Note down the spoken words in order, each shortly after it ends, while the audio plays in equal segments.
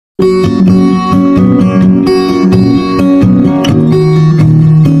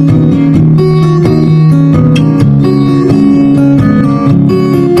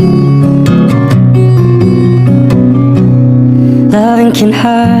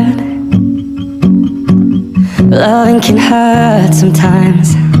hard. Loving can hurt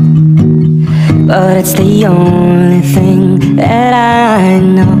sometimes, but it's the only thing that I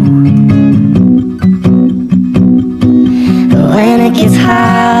know. When it gets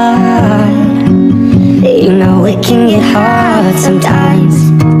hard, you know it can get hard sometimes.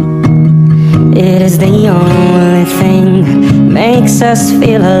 It is the only thing that makes us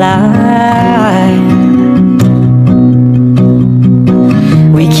feel alive.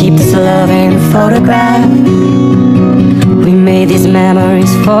 We keep this love in a photograph. We made these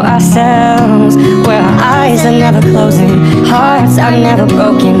memories for ourselves, where our eyes are never closing, hearts are never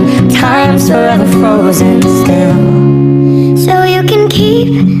broken, time's forever frozen still. So you can keep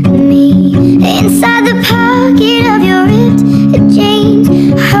me inside the pocket of your ripped jeans,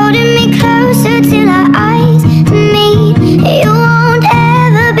 holding me closer till our eyes meet. You won't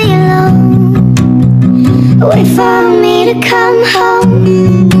ever be alone. Wait for me to come home.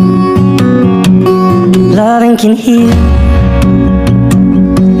 Loving can heal,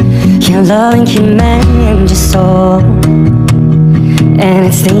 your loving can mend your soul, and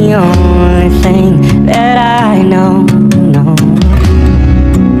it's the only thing that I know.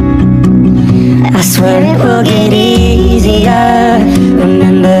 I swear it will get easier.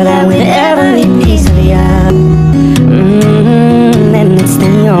 Remember that with every piece of you. And it's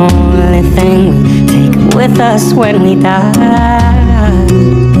the only thing we take with us when we die.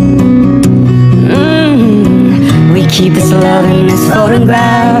 We keep this love in this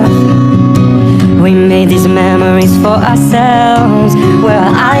photograph. We made these memories for ourselves, where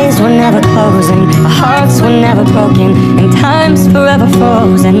our eyes were never closing, our hearts were never broken, and time's forever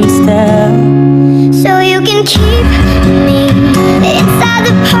frozen still. So you can keep me inside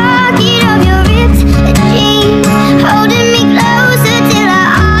the pocket of your ripped jeans, holding me closer till our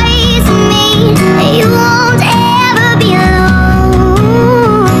eyes meet. You won't ever be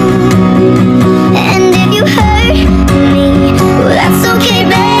alone. And if you hurt me, well, that's okay,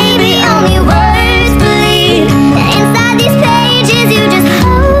 baby. Only words bleed. Inside these pages, you just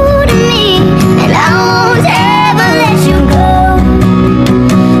hold me, and I won't ever let you go.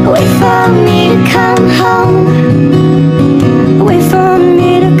 Wait for me to come home. Wait for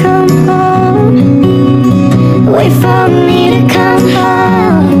me to come home. Wait for me to come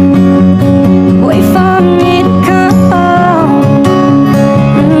home. Wait for me to come home.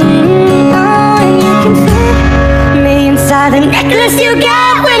 Oh, and you can fit me inside the necklace you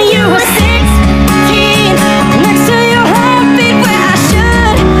got when you were 16, next to your heartbeat where I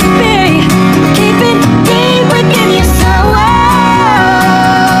should be. Keep it deep within your soul.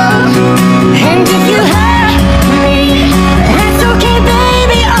 And if you hurt me, that's okay,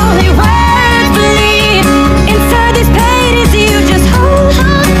 baby. Only words bleed. Inside these pages, you just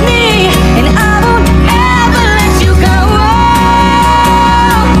hold me, and I won't ever let you go.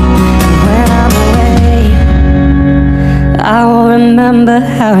 When I'm away, I will remember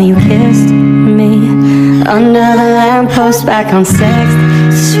how you kissed me under the lamppost back on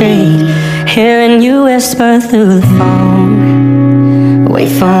 6th Street, hearing you whisper through the phone. Wait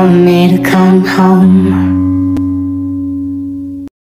for me to come home.